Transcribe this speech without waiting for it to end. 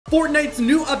Fortnite's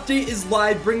new update is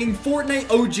live, bringing Fortnite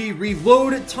OG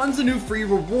Reload, tons of new free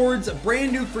rewards,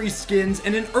 brand new free skins,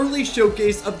 and an early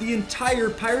showcase of the entire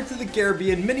Pirates of the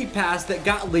Caribbean mini pass that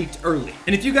got leaked early.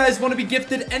 And if you guys want to be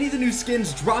gifted any of the new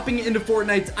skins dropping into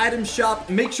Fortnite's item shop,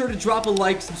 make sure to drop a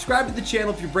like, subscribe to the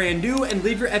channel if you're brand new, and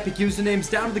leave your epic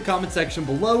usernames down in the comment section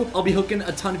below. I'll be hooking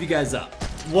a ton of you guys up.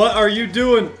 What are you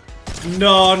doing?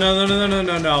 No.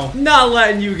 Not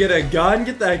letting you get a gun.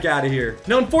 Get the heck out of here.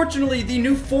 Now, unfortunately, the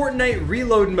new Fortnite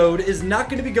Reload mode is not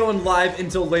going to be going live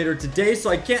until later today, so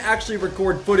I can't actually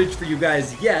record footage for you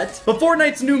guys yet. But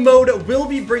Fortnite's new mode will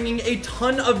be bringing a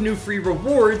ton of new free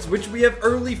rewards, which we have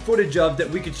early footage of that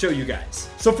we could show you guys.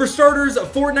 So for starters,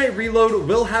 Fortnite Reload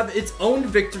will have its own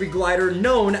victory glider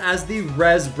known as the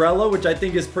Resbrella, which I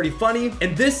think is pretty funny.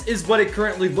 And this is what it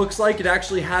currently looks like. It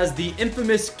actually has the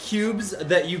infamous cubes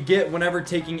that you get whenever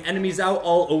taking enemies out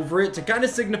all over it to kind of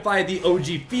signify the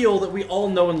OG feel that we all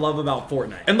know and love about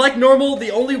Fortnite. And like normal,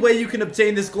 the only way you can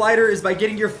obtain this glider is by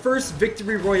getting your first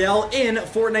victory royale in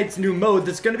Fortnite's new mode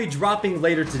that's going to be dropping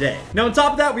later today. Now, on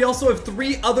top of that, we also have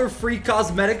 3 other free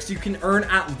cosmetics you can earn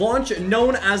at launch,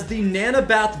 known as the Nana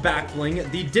Bath Backbling,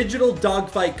 the Digital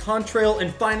Dogfight Contrail,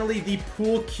 and finally the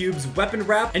Pool Cubes Weapon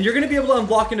Wrap. And you're going to be able to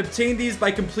unlock and obtain these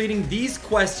by completing these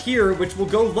quests here, which will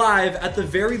go live at the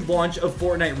very launch of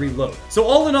Fortnite Reload. So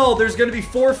all in all, there's going to be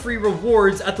 4 free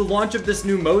rewards at the launch of this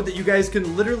new mode that you guys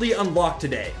can literally unlock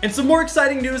today. And some more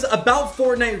exciting news about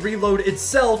Fortnite Reload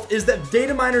itself is that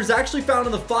data miners actually found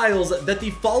in the files that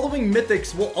the following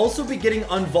mythics will also be getting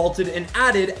unvaulted and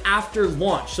added after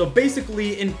launch. So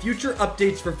basically, in future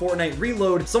updates for Fortnite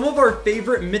Reload, some of our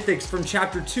favorite mythics from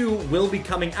Chapter 2 will be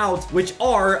coming out, which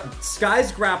are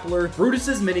Sky's Grappler,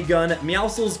 Brutus's Minigun,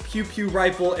 Meowscles' Pew Pew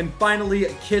Rifle, and finally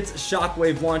Kit's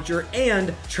Shockwave Launcher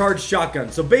and Charged Shotgun.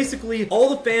 So basically, all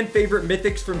the fan favorite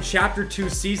mythics from Chapter 2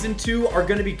 Season 2 are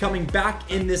going to be coming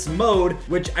back in this mode,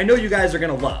 which I know you guys are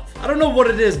going to love. I don't know what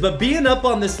it is, but being up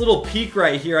on this little peak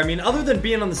right here, I mean, other than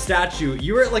being on the statue,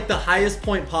 you're at like the highest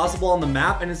point possible on the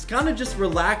map, and it's kind of just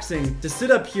relaxing to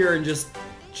sit up here and just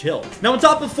chill. Now, on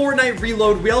top of Fortnite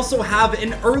Reload, we also have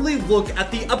an early look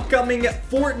at the upcoming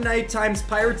Fortnite times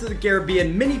Pirates of the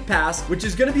Caribbean mini pass, which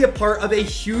is going to be a part of a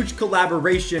huge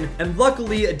collaboration. And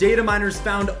luckily, data miners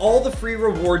found all the free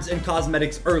rewards and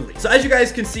cosmetics early. So as you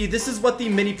guys can see, this is what the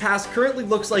mini pass currently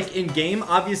looks like in game.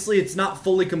 Obviously, it's not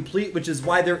fully complete, which is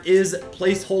why there is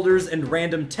placeholders and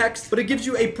random text, but it gives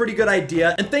you a pretty good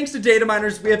idea. And thanks to data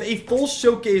miners, we have a full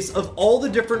showcase of all the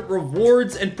different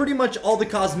rewards and pretty much all the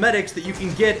cosmetics that you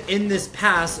can get in this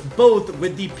pass, both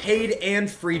with the paid and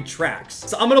free tracks.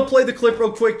 So I'm gonna play the clip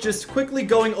real quick, just quickly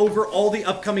going over all the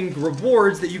upcoming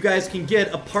rewards that you guys can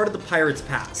get a part of the Pirates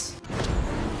Pass.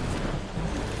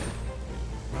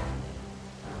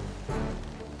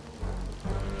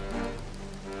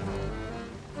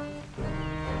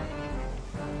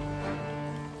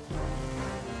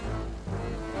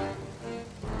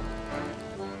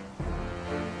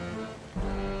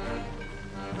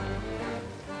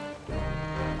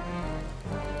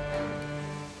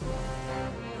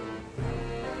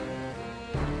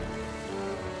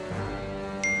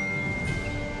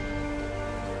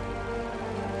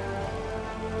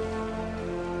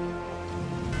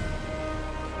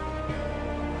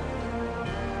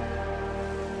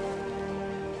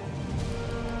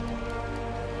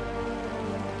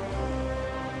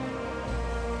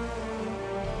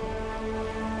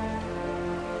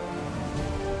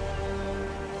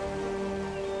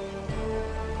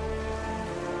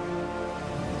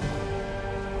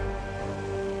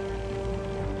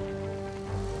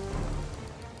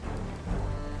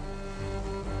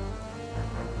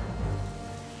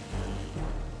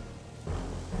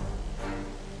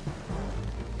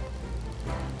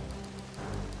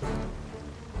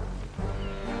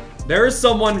 There is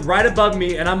someone right above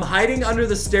me, and I'm hiding under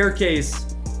the staircase.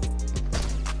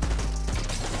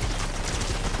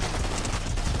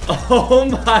 Oh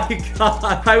my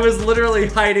god. I was literally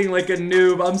hiding like a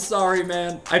noob. I'm sorry,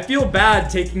 man. I feel bad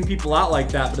taking people out like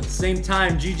that, but at the same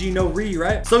time, GG no re,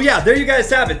 right? So yeah, there you guys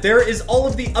have it. There is all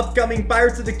of the upcoming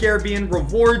Pirates of the Caribbean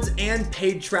rewards and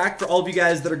paid track for all of you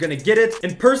guys that are gonna get it.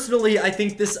 And personally, I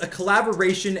think this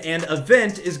collaboration and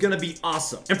event is gonna be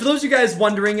awesome. And for those of you guys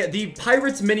wondering, the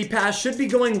Pirates mini pass should be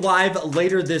going live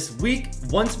later this week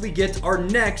once we get our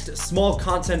next small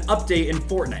content update in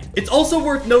Fortnite. It's also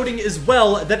worth noting as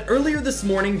well that earlier earlier this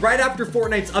morning, right after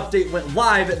Fortnite's update went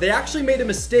live, they actually made a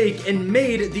mistake and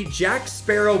made the Jack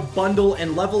Sparrow bundle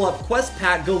and level up quest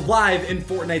pack go live in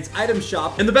Fortnite's item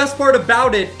shop. And the best part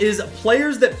about it is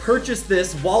players that purchased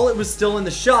this while it was still in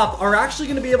the shop are actually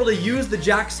going to be able to use the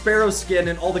Jack Sparrow skin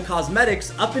and all the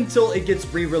cosmetics up until it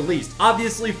gets re-released.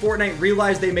 Obviously, Fortnite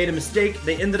realized they made a mistake.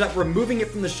 They ended up removing it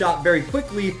from the shop very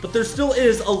quickly, but there still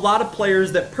is a lot of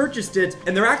players that purchased it,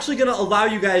 and they're actually going to allow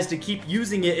you guys to keep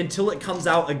using it until it comes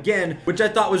out again, which I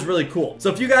thought was really cool. So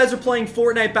if you guys are playing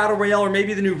Fortnite Battle Royale or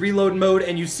maybe the new reload mode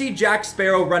and you see Jack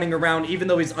Sparrow running around even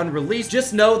though he's unreleased,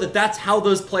 just know that that's how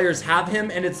those players have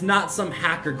him, and it's not some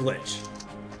hacker glitch.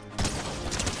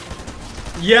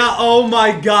 Yeah, oh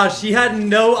my gosh, he had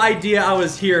no idea I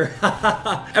was here.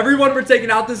 Everyone we're taking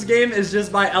out this game is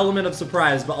just by element of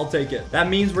surprise, but I'll take it. That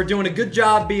means we're doing a good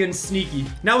job being sneaky.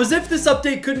 Now, as if this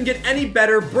update couldn't get any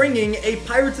better, bringing a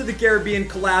Pirates of the Caribbean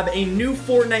collab, a new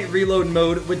Fortnite reload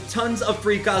mode with tons of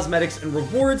free cosmetics and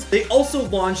rewards, they also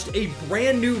launched a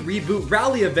brand new Reboot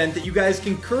Rally event that you guys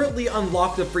can currently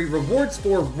unlock the free rewards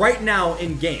for right now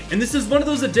in game. And this is one of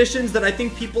those additions that I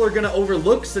think people are going to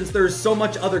overlook since there's so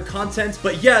much other content,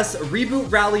 but yes, Reboot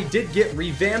Rally did get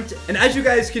revamped, and as you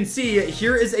guys can see,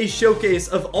 here is a showcase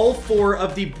of all 4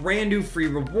 of the brand new free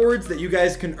rewards that you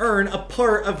guys can earn a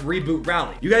part of Reboot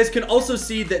Rally. You guys can also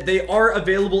see that they are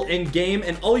available in game,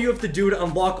 and all you have to do to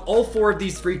unlock all 4 of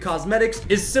these free cosmetics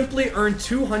is simply earn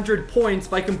 200 points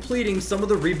by completing some of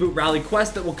the Reboot Rally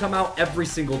quests that will come out every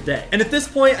single day. And at this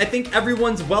point, I think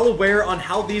everyone's well aware on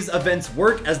how these events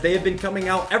work, as they have been coming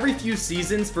out every few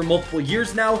seasons for multiple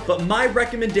years now, but my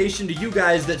recommendation to you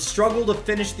guys that struggle to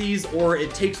finish these or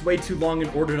it takes way too long in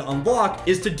order to unlock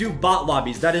is to do bot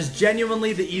lobbies. That is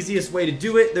genuinely the easiest way to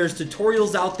do it. There's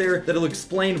tutorials out there that'll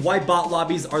explain why bot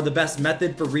lobbies are the best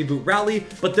method for Reboot Rally,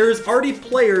 but there's already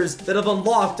players that have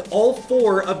unlocked all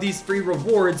 4 of these free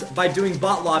rewards by doing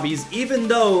bot lobbies, even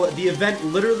though the event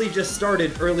literally just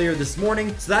started earlier this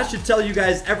morning. So that should tell you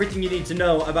guys everything you need to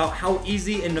know about how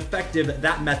easy and effective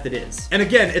that method is. And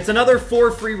again, it's another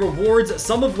 4 free rewards,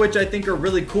 some of which I think are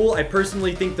really cool. I personally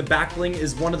think the backbling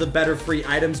is one of the better free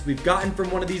items we've gotten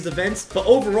from one of these events, but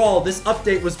overall this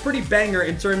update was pretty banger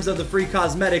in terms of the free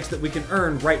cosmetics that we can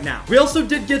earn right now. We also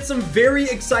did get some very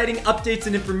exciting updates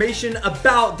and information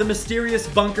about the mysterious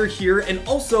bunker here and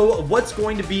also what's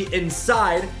going to be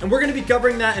inside, and we're going to be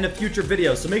covering that in a future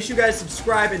video, so make sure you guys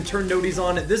subscribe and turn noties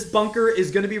on. This bunker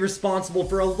is going to be responsible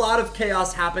for a lot of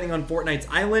chaos happening on Fortnite's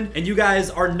island, and you guys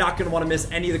are not going to want to miss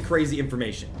any of the crazy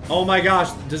information. Oh my gosh,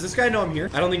 does this guy know I'm here?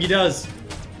 I don't think he does.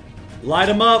 Light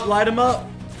him up, light him up.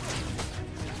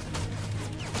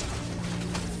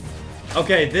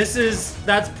 Okay,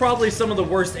 that's probably some of the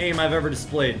worst aim I've ever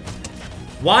displayed.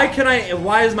 Why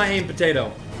is my aim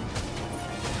potato?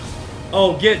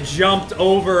 Oh, get jumped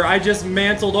over. I just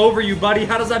mantled over you, buddy.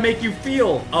 How does that make you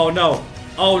feel? Oh, no.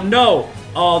 Oh, no.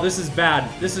 Oh, this is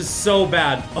bad. This is so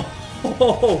bad.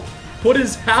 Oh, what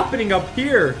is happening up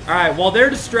here? All right, while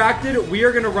they're distracted, we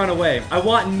are gonna run away. I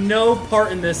want no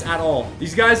part in this at all.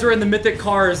 These guys are in the mythic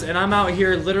cars, and I'm out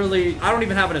here literally, I don't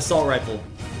even have an assault rifle.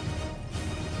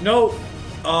 No.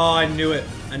 Oh, I knew it.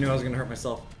 I knew I was gonna hurt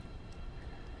myself.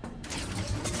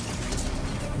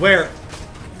 Where?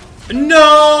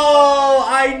 No!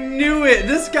 I knew it!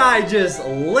 This guy just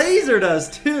lasered us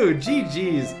too.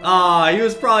 GG's. He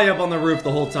was probably up on the roof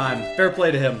the whole time. Fair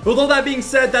play to him. With all that being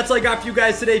said, that's all I got for you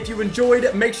guys today. If you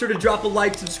enjoyed, make sure to drop a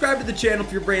like, subscribe to the channel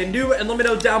if you're brand new, and let me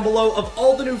know down below of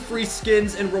all the new free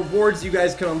skins and rewards you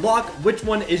guys can unlock, which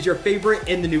one is your favorite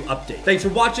in the new update. Thanks for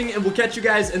watching, and we'll catch you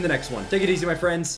guys in the next one. Take it easy, my friends.